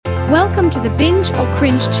Welcome to the Binge or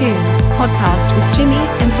Cringe Tunes podcast with Jimmy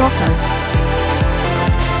and Rocco.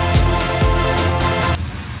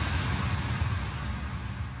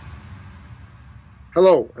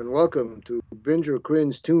 Hello and welcome to Binge or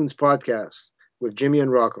Cringe Tunes podcast with Jimmy and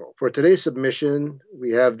Rocco. For today's submission,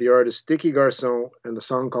 we have the artist Dicky Garçon and the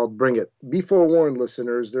song called Bring It. Be forewarned,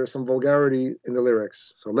 listeners, there's some vulgarity in the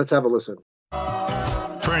lyrics, so let's have a listen.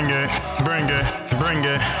 Bring it, bring it, bring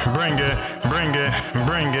it, bring it, bring it,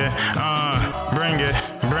 bring it, bring it,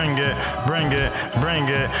 bring it, bring it, bring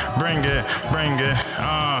it, bring it, bring it,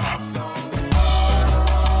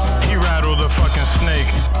 He rattled a fucking snake,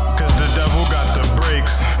 cause the devil got the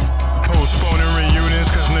breaks. Postponing reunions,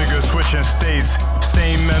 cause niggas switching states.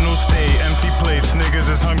 Same mental state, empty plates, niggas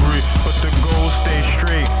is hungry, but the goals stay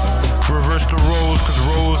straight. Reverse the roles, cause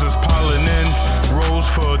roles is piling in. Rolls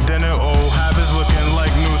for dinner, old habits looking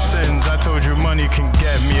like new sins. I told you money can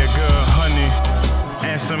get me a good honey.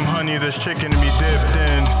 And some honey that's chicken to be dipped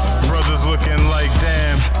in. Brothers looking like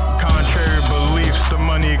damn. Contrary beliefs, the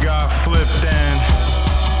money got flipped and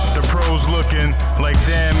the pros looking like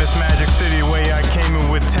damn, it's Magic City way I came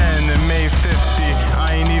in with 10 and made 50.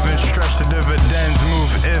 I ain't even stretched the dividends,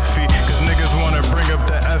 move iffy, cause niggas wanna bring up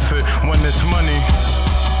the effort when it's money.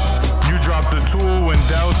 You dropped the tool when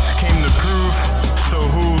doubts came to prove, so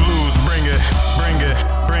who lose? Bring it, bring it,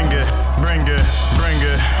 bring it, bring it, bring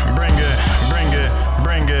it, bring it, bring it,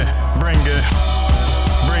 bring it, bring it,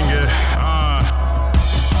 bring it,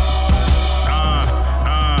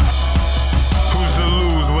 Who's to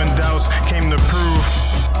lose when doubts came to prove?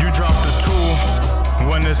 You dropped the tool.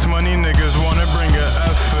 When it's money, niggas wanna bring a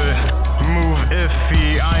effort. Move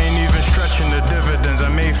iffy, I ain't even stretching the dividends. I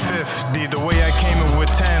made 50. The way I came in with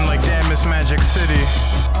 10, like damn, it's Magic City.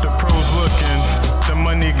 The pros looking, the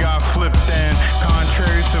money got flipped and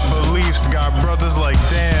contrary to beliefs, got brothers like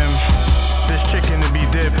damn. This chicken to be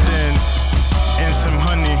dipped in some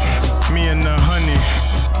honey, me and the honey.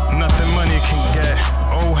 Nothing money can get.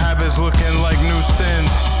 Old habits looking like new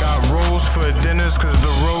sins. Got rolls for dinners cause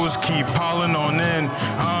the rows keep piling on in.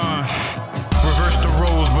 Reverse the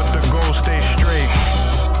roles but the goals stay straight.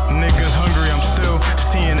 Niggas hungry, I'm still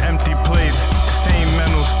seeing empty plates. Same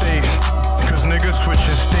mental state. Cause niggas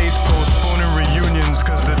switching states, postponing reunions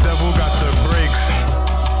cause the devil got the breaks.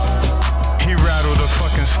 He rattled a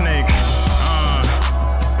fucking snake.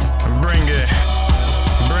 Bring it,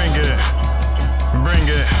 bring it, bring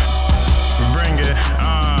it, bring it,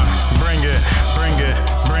 bring it, bring it,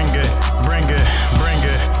 bring it, bring it, bring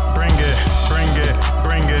it, bring it, bring it,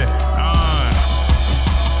 bring it,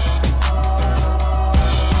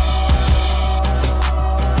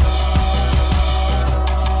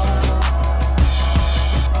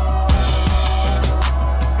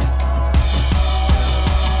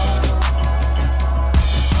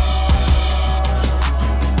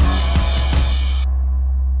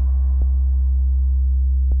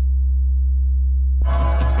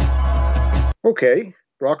 Okay,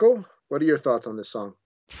 Rocco, what are your thoughts on this song?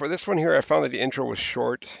 For this one here, I found that the intro was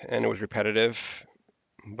short and it was repetitive,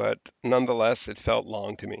 but nonetheless, it felt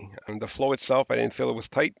long to me. And the flow itself, I didn't feel it was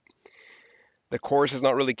tight. The chorus is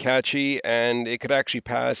not really catchy, and it could actually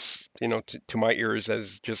pass, to my ears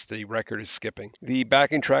as just the record is skipping. The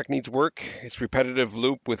backing track needs work. It's repetitive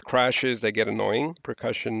loop with crashes that get annoying.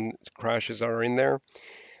 Percussion crashes are in there.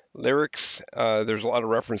 Lyrics, there's a lot of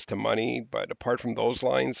reference to money, but apart from those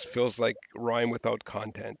lines, feels like rhyme without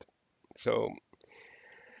content. So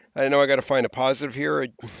I know I got to find a positive here.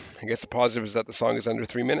 I guess the positive is that the song is under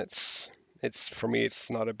 3 minutes. For me,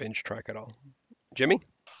 it's not a binge track at all. Jimmy?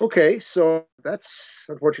 Okay, so that's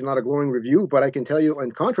unfortunately not a glowing review, but I can tell you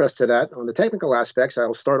in contrast to that, on the technical aspects,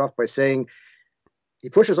 I'll start off by saying he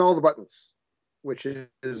pushes all the buttons, which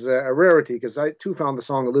is a rarity because I too found the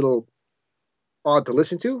song a little odd to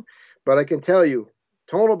listen to, but I can tell you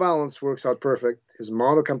tonal balance works out perfect. His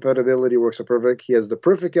mono compatibility works out perfect. He has the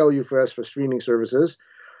perfect LUFS for streaming services.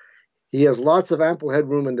 He has lots of ample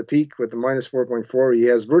headroom in the peak with the minus 4.4. He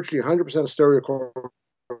has virtually 100% stereo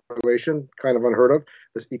correlation, kind of unheard of.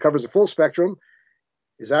 He covers the full spectrum.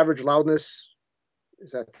 His average loudness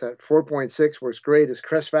is at 4.6, works great. His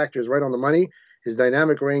crest factor is right on the money. His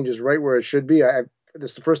dynamic range is right where it should be.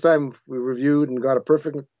 This is the first time we reviewed and got a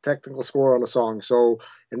perfect technical score on a song. So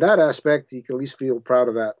in that aspect, you can at least feel proud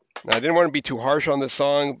of that. Now, I didn't want to be too harsh on this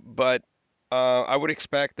song, but I would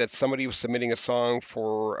expect that somebody who's submitting a song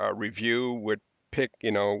for a review would pick,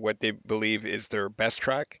 what they believe is their best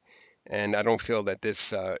track. And I don't feel that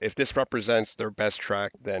if this represents their best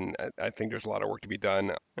track, then I think there's a lot of work to be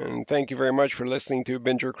done. And thank you very much for listening to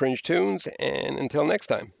Binge or Cringe Tunes. And until next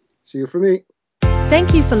time. See you for me.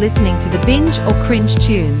 Thank you for listening to the Binge or Cringe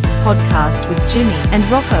Tunes podcast with Jimmy and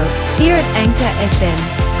Rocco here at Anchor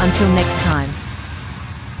FM. Until next time.